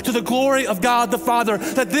confess to the glory of God the Father.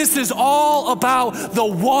 That this is all about the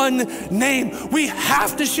one name. We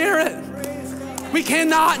have to share it. We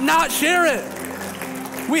cannot not share it.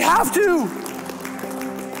 We have to.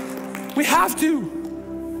 We have to.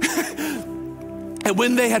 And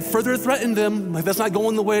when they had further threatened them, like, that's not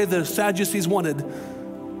going the way the Sadducees wanted,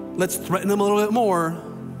 let's threaten them a little bit more,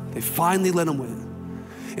 they finally let them win.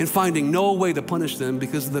 And finding no way to punish them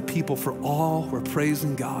because the people for all were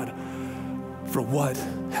praising God for what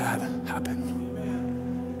had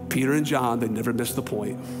happened. Peter and John, they never missed the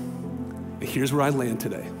point. And here's where I land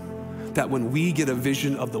today. That when we get a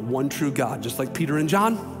vision of the one true God, just like Peter and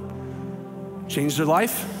John changed their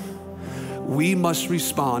life, we must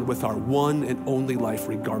respond with our one and only life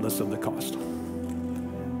regardless of the cost.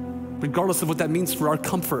 Regardless of what that means for our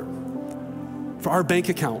comfort, for our bank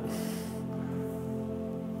account.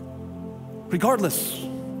 Regardless,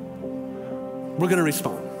 we're gonna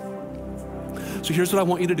respond. So here's what I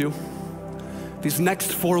want you to do. These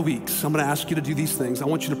next 4 weeks, I'm gonna ask you to do these things. I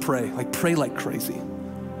want you to pray like crazy.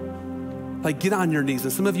 Like, get on your knees.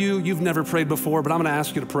 And some of you, you've never prayed before, but I'm gonna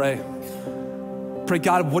ask you to pray. Pray,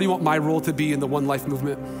 God, what do you want my role to be in the One Life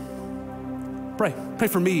movement? Pray. Pray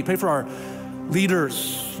for me. Pray for our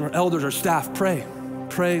leaders, our elders, our staff. Pray.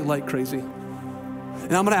 Pray like crazy.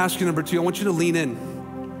 And I'm gonna ask you, number 2, I want you to lean in.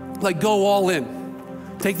 Like, go all in.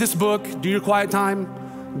 Take this book, do your quiet time,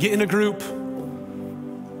 get in a group.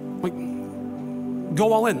 Like,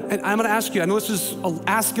 go all in. And I'm gonna ask you, I know this is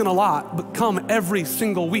asking a lot, but come every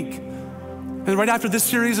single week. And right after this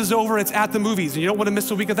series is over, it's at the movies, and you don't want to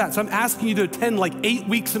miss a week of that. So I'm asking you to attend like 8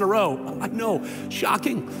 weeks in a row. I know,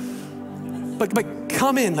 shocking. But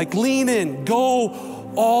come in, like, lean in,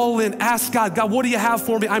 go all in. Ask God, God, what do you have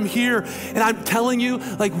for me? I'm here. And I'm telling you,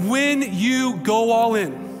 like, when you go all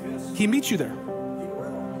in, he meets you there.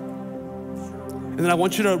 And then I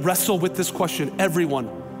want you to wrestle with this question, everyone,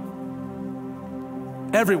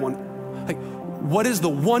 like, what is the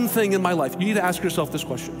one thing in my life? You need to ask yourself this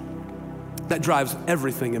question that drives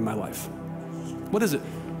everything in my life. What is it?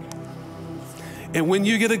 And when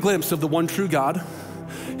you get a glimpse of the one true God,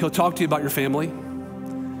 he'll talk to you about your family.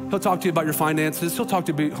 He'll talk to you about your finances. He'll talk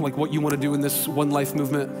to you about, like, what you want to do in this One Life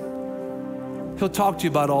movement. He'll talk to you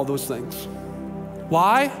about all those things.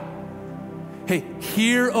 Why? Hey,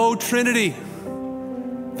 hear, O Trinity,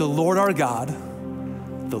 the Lord our God,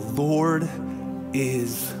 the Lord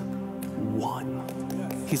is one.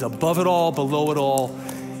 He's above it all, below it all.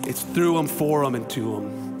 It's through him, for him, and to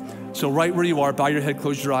him. So right where you are, bow your head,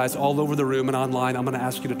 close your eyes, all over the room and online. I'm gonna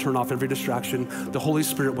ask you to turn off every distraction. The Holy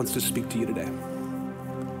Spirit wants to speak to you today.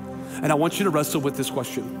 And I want you to wrestle with this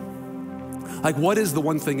question. Like, what is the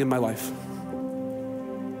one thing in my life?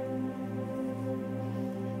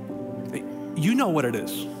 You know what it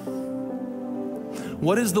is.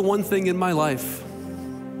 What is the one thing in my life?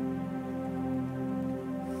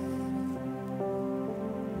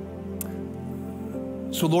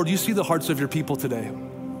 So Lord, you see the hearts of your people today.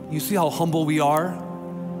 You see how humble we are.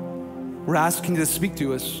 We're asking you to speak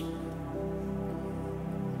to us.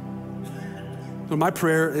 So my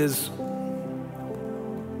prayer is,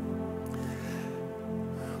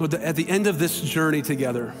 Lord, that at the end of this journey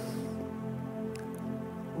together,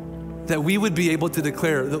 that we would be able to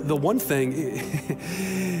declare the one thing,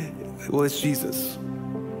 well, it's Jesus.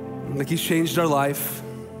 Like, he's changed our life.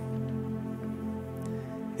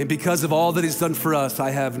 And because of all that he's done for us, I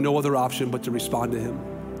have no other option but to respond to him.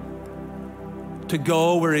 To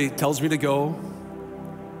go where he tells me to go,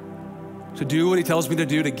 to do what he tells me to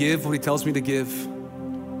do, to give what he tells me to give.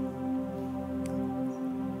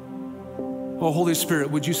 Oh, Holy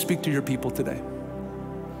Spirit, would you speak to your people today?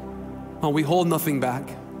 Oh, we hold nothing back.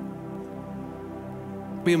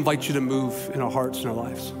 We invite you to move in our hearts and our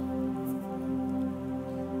lives.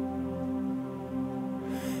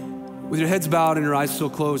 With your heads bowed and your eyes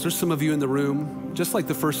still closed, there's some of you in the room, just like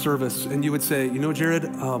the first service, and you would say, you know, Jared,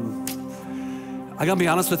 I gotta be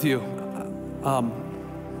honest with you.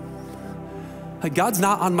 Like, God's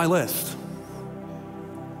not on my list.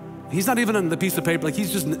 He's not even on the piece of paper. Like,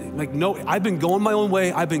 he's just like, no, I've been going my own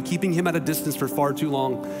way. I've been keeping him at a distance for far too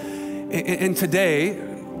long. And today,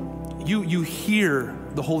 you hear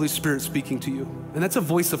the Holy Spirit speaking to you. And that's a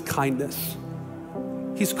voice of kindness.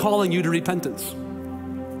 He's calling you to repentance.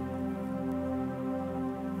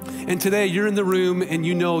 And today you're in the room and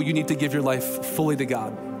you know you need to give your life fully to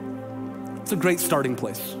God. It's a great starting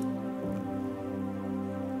place.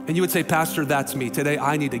 And you would say, Pastor, that's me. Today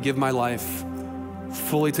I need to give my life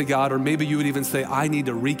fully to God. Or maybe you would even say, I need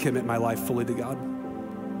to recommit my life fully to God.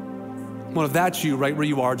 Well, if that's you, right where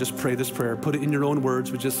you are, just pray this prayer. Put it in your own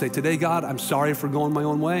words, but just say, today, God, I'm sorry for going my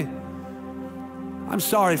own way. I'm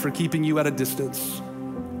sorry for keeping you at a distance.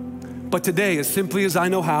 But today, as simply as I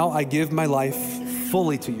know how, I give my life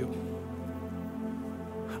fully to you.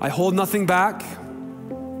 I hold nothing back.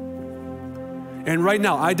 And right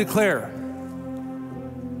now, I declare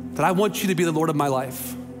that I want you to be the Lord of my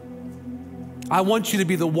life. I want you to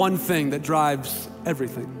be the one thing that drives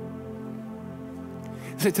everything.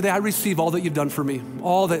 Say, today I receive all that you've done for me,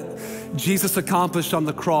 all that Jesus accomplished on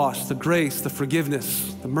the cross, the grace, the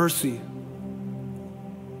forgiveness, the mercy.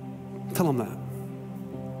 Tell him that.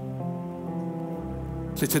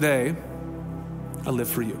 Say, today I live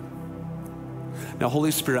for you. Now,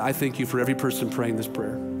 Holy Spirit, I thank you for every person praying this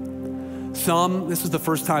prayer. Some, this is the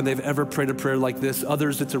first time they've ever prayed a prayer like this.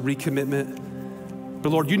 Others, it's a recommitment.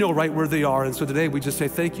 But Lord, you know right where they are. And so today we just say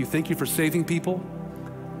thank you. Thank you for saving people.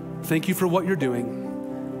 Thank you for what you're doing.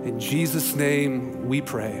 In Jesus' name we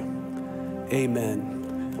pray.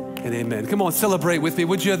 Amen and amen. Come on, celebrate with me,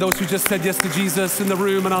 would you? Those who just said yes to Jesus in the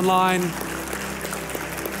room and online.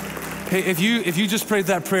 Hey, if you just prayed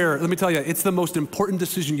that prayer, let me tell you, it's the most important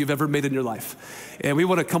decision you've ever made in your life. And we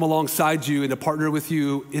want to come alongside you and to partner with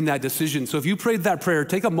you in that decision. So if you prayed that prayer,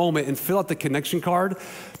 take a moment and fill out the connection card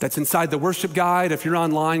that's inside the worship guide. If you're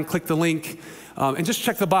online, click the link. And just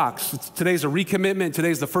check the box. Today's a recommitment.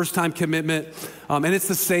 Today's the first time commitment. And it's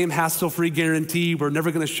the same hassle-free guarantee. We're never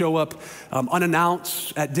going to show up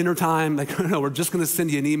unannounced at dinner time. Like, no, we're just going to send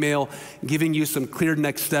you an email giving you some clear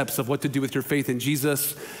next steps of what to do with your faith in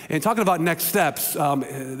Jesus. And talking about next steps,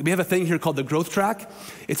 we have a thing here called the Growth Track.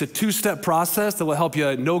 It's a 2-step process that will help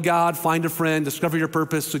you know God, find a friend, discover your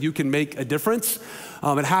purpose so you can make a difference.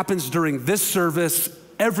 It happens during this service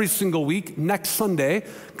every single week. Next Sunday,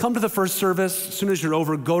 come to the first service. As soon as you're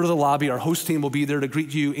over, go to the lobby. Our host team will be there to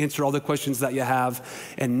greet you, answer all the questions that you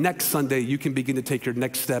have. And next Sunday, you can begin to take your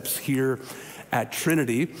next steps here at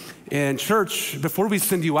Trinity. And church, before we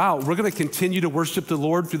send you out, we're going to continue to worship the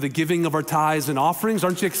Lord through the giving of our tithes and offerings.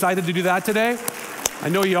 Aren't you excited to do that today? I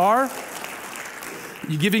know you are.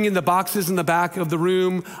 You're giving in the boxes in the back of the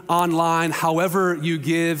room, online, however you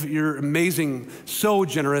give. You're amazing, so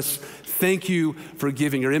generous. Thank you for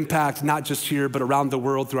giving your impact, not just here, but around the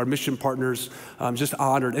world through our mission partners. Just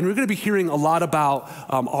honored. And we're going to be hearing a lot about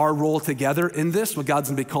our role together in this, what God's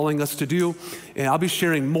going to be calling us to do. And I'll be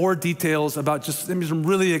sharing more details about just some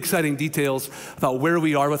really exciting details about where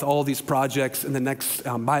we are with all these projects. And the next,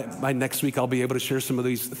 by next week, I'll be able to share some of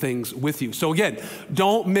these things with you. So again,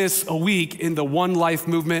 don't miss a week in the One Life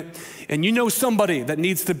movement. And you know somebody that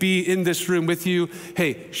needs to be in this room with you.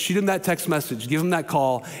 Hey, shoot them that text message, give them that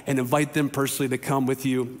call, and invite them personally to come with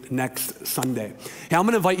you next Sunday. Hey, I'm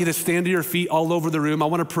going to invite you to stand to your feet all over the room. I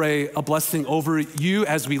want to pray a blessing over you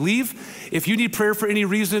as we leave. If you need prayer for any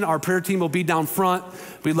reason, our prayer team will be down front.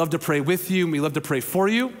 We'd love to pray with you, and we love to pray for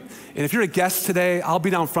you. And if you're a guest today, I'll be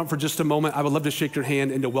down front for just a moment. I would love to shake your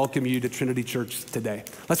hand and to welcome you to Trinity Church today.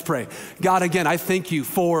 Let's pray. God, again, I thank you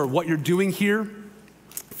for what you're doing here.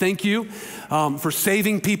 Thank you for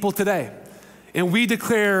saving people today. And we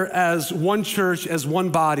declare as one church, as one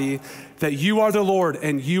body, that you are the Lord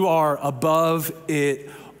and you are above it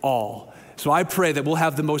all. So I pray that we'll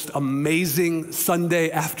have the most amazing Sunday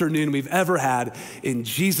afternoon we've ever had. In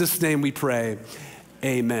Jesus' name we pray,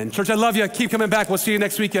 amen. Church, I love you. Keep coming back. We'll see you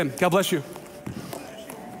next weekend. God bless you.